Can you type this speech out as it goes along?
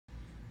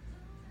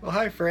Well,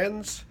 hi,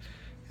 friends.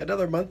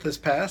 Another month has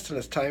passed, and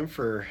it's time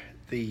for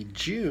the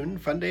June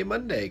Funday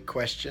Monday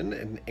question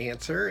and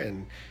answer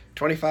and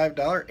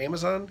 $25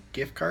 Amazon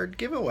gift card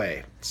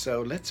giveaway.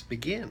 So let's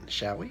begin,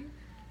 shall we?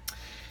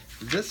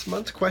 This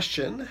month's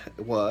question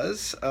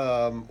was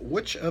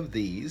which of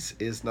these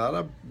is not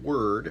a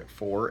word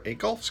for a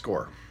golf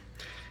score?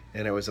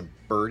 And it was a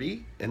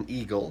birdie, an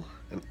eagle,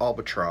 an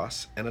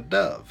albatross, and a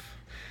dove.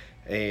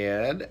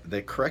 And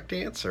the correct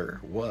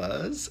answer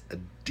was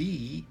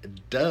D,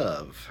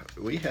 dove.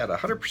 We had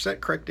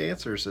 100% correct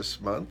answers this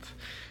month,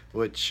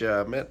 which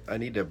meant I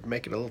need to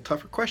make it a little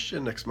tougher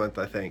question next month,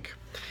 I think.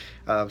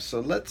 So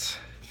let's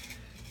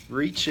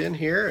reach in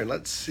here and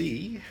let's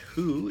see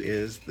who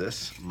is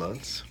this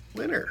month's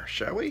winner,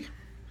 shall we?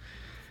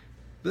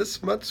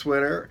 This month's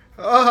winner,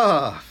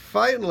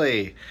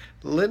 finally,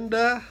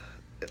 Linda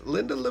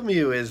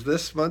Lemieux is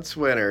this month's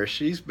winner.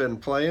 She's been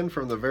playing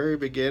from the very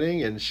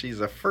beginning and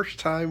she's a first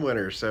time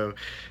winner. So,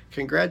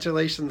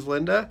 congratulations,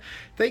 Linda.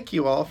 Thank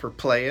you all for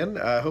playing.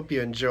 I hope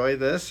you enjoy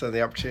this and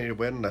the opportunity to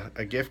win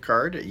a gift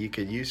card that you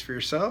can use for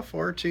yourself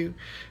or to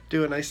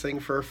do a nice thing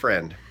for a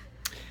friend.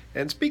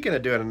 And speaking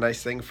of doing a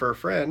nice thing for a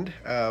friend,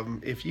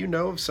 if you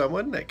know of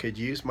someone that could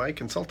use my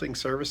consulting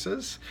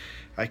services,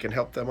 I can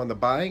help them on the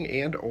buying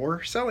and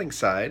or selling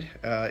side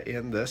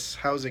in this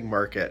housing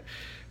market.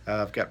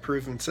 I've got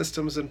proven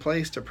systems in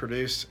place to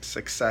produce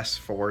success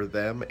for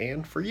them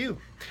and for you.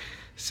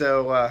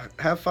 So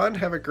have fun,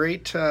 have a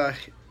great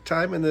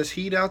time in this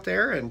heat out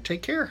there, and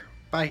take care.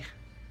 Bye.